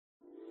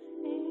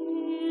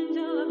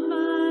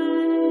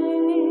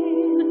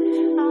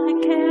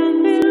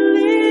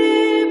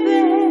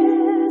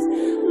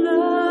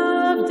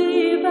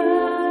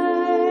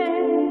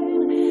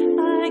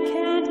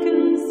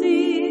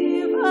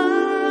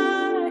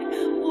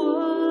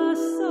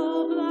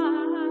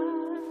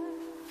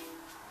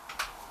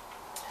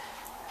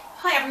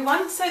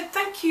everyone, so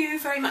thank you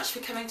very much for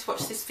coming to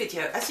watch this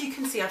video. As you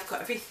can see, I've got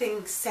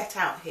everything set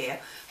out here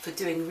for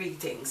doing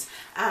readings,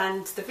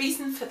 and the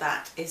reason for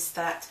that is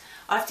that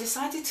I've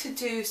decided to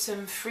do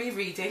some free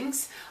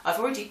readings. I've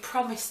already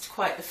promised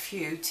quite a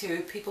few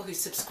to people who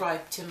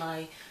subscribe to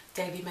my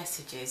daily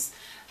messages,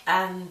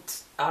 and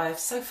I've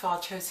so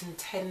far chosen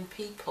 10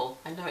 people.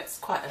 I know it's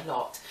quite a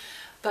lot,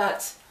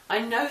 but I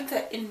know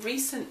that in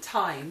recent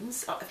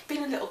times I've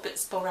been a little bit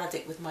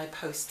sporadic with my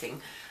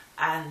posting,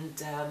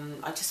 and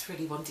I just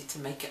really wanted to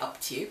make it up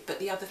to you. But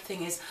the other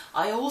thing is,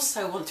 I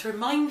also want to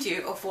remind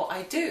you of what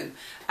I do,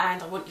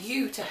 and I want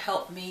you to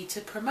help me to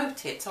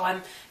promote it. So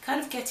I'm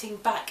kind of getting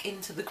back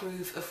into the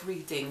groove of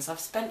readings. I've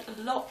spent a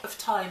lot of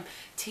time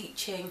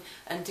teaching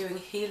and doing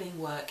healing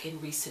work in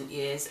recent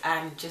years,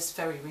 and just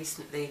very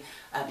recently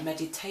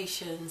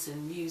meditations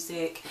and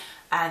music,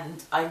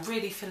 and I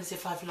really feel as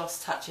if I've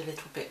lost touch a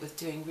little bit with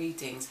doing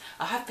readings.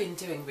 I have been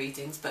doing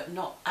readings, but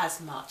not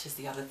as much as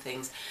the other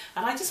things,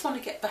 and I just want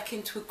to get back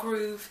into a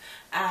groove.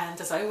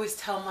 And as I always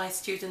tell my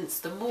students,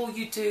 the more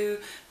you do,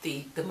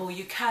 the more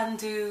you can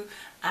do.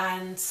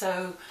 And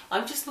so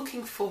I'm just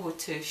looking forward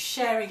to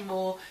sharing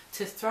more,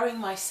 to throwing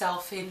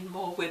myself in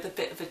more with a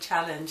bit of a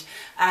challenge,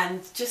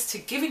 and just to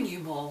giving you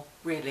more,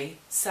 really.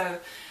 So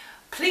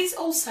please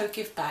also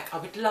give back. I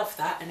would love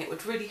that, and it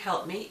would really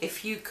help me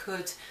if you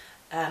could,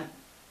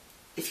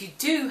 if you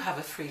do have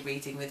a free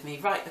reading with me,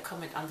 write a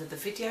comment under the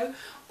video,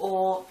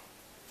 or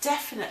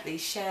definitely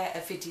share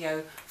a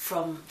video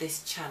from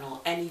this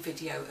channel, any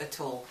video at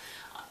all.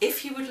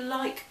 If you would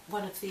like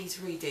one of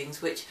these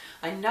readings, which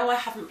I know I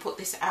haven't put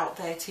this out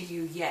there to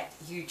you yet,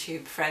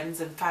 YouTube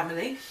friends and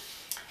family,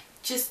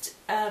 just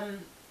I'm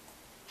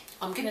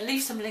going to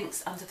leave some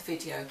links under the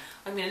video.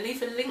 I'm going to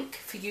leave a link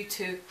for you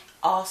to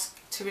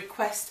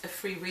request a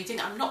free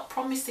reading. I'm not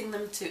promising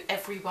them to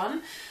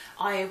everyone.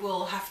 I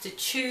will have to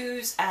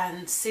choose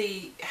and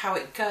see how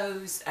it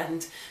goes,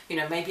 and you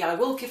know, maybe I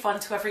will give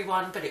one to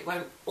everyone, but it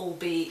won't all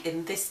be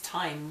in this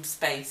time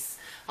space.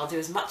 I'll do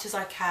as much as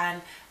I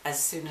can,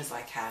 as soon as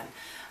I can.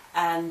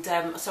 And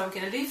so I'm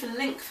going to leave a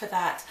link for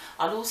that.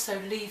 I'll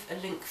also leave a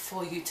link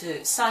for you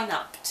to sign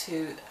up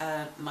to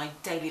my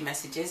daily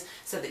messages,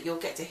 so that you'll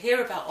get to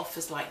hear about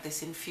offers like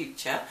this in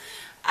future.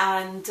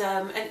 And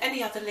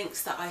any other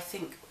links that I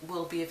think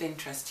will be of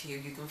interest to you,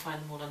 you can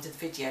find them all under the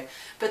video.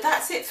 But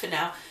that's it for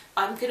now.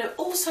 I'm going to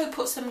also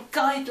put some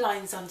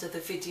guidelines under the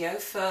video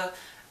for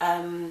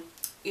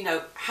you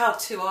know, how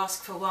to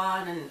ask for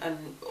one,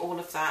 and all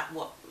of that,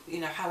 what, you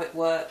know, how it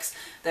works.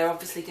 They're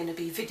obviously going to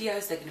be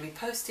videos, they're going to be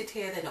posted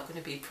here, they're not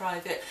going to be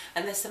private,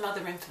 and there's some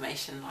other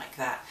information like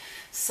that.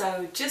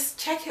 So just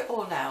check it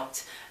all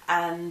out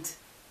and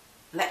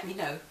let me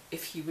know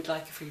if you would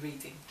like a free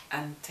reading,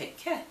 and take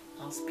care.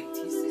 I'll speak to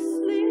you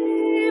soon.